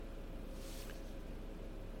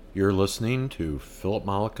You're listening to Philip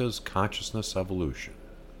Malika's Consciousness Evolution.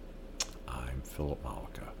 I'm Philip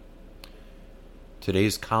Malika.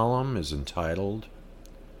 Today's column is entitled,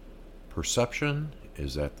 Perception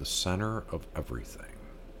is at the Center of Everything.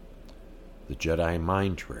 The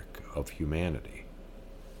Jedi-Mind-Trick of Humanity.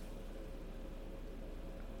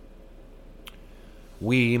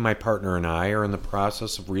 We, my partner and I, are in the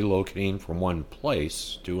process of relocating from one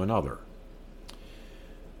place to another,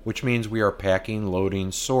 which means we are packing,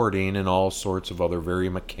 loading, sorting, and all sorts of other very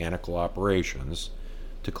mechanical operations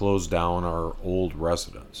to close down our old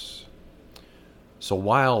residence. So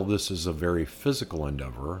while this is a very physical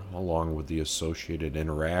endeavor, along with the associated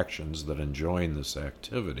interactions that enjoin this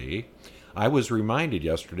activity, I was reminded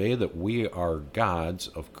yesterday that we are gods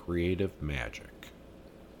of creative magic.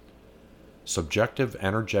 Subjective,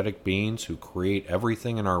 energetic beings who create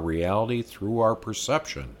everything in our reality through our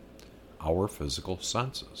perception, our physical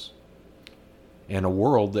senses, and a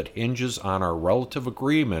world that hinges on our relative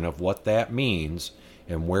agreement of what that means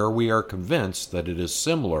and where we are convinced that it is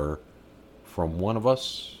similar from one of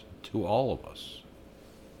us to all of us.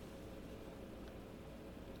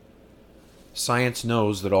 Science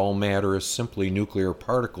knows that all matter is simply nuclear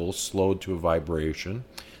particles slowed to a vibration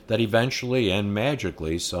that eventually and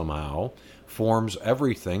magically somehow forms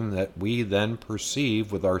everything that we then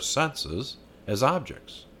perceive with our senses as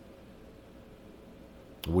objects.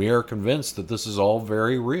 We are convinced that this is all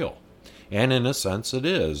very real, and in a sense it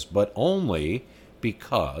is, but only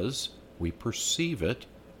because we perceive it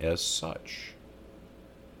as such.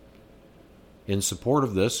 In support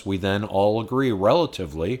of this, we then all agree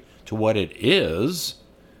relatively to what it is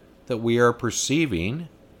that we are perceiving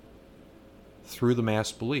through the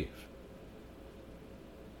mass belief.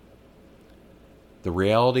 The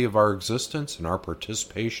reality of our existence and our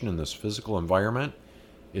participation in this physical environment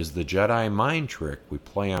is the Jedi-Mind-Trick we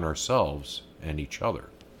play on ourselves and each other.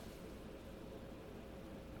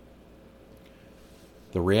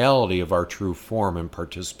 The reality of our true form and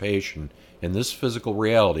participation in this physical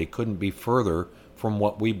reality couldn't be further from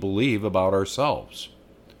what we believe about ourselves.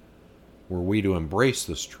 Were we to embrace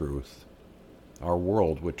this truth, our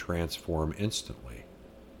world would transform instantly.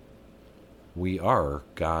 We are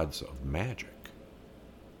gods of magic.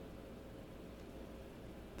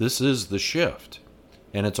 This is the shift.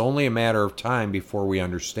 And it's only a matter of time before we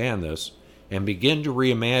understand this and begin to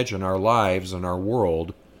reimagine our lives and our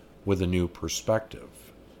world with a new perspective.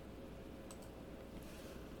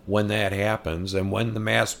 When that happens, and when the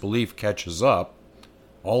mass belief catches up,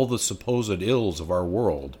 all the supposed ills of our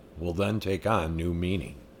world will then take on new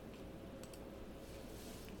meaning.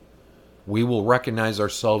 We will recognize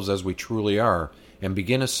ourselves as we truly are and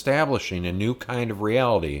begin establishing a new kind of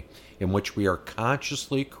reality in which we are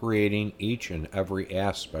consciously creating each and every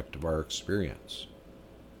aspect of our experience.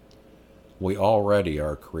 We already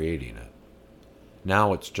are creating it.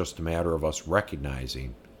 Now it's just a matter of us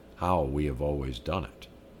recognizing how we have always done it.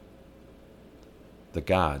 The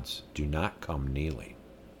gods do not come kneeling.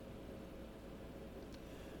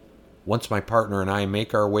 Once my partner and I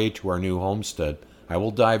make our way to our new homestead, I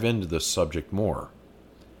will dive into this subject more.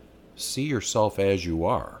 See yourself as you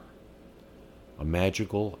are, a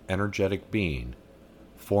magical, energetic being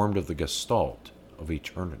formed of the gestalt of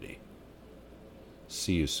eternity.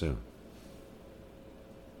 See you soon.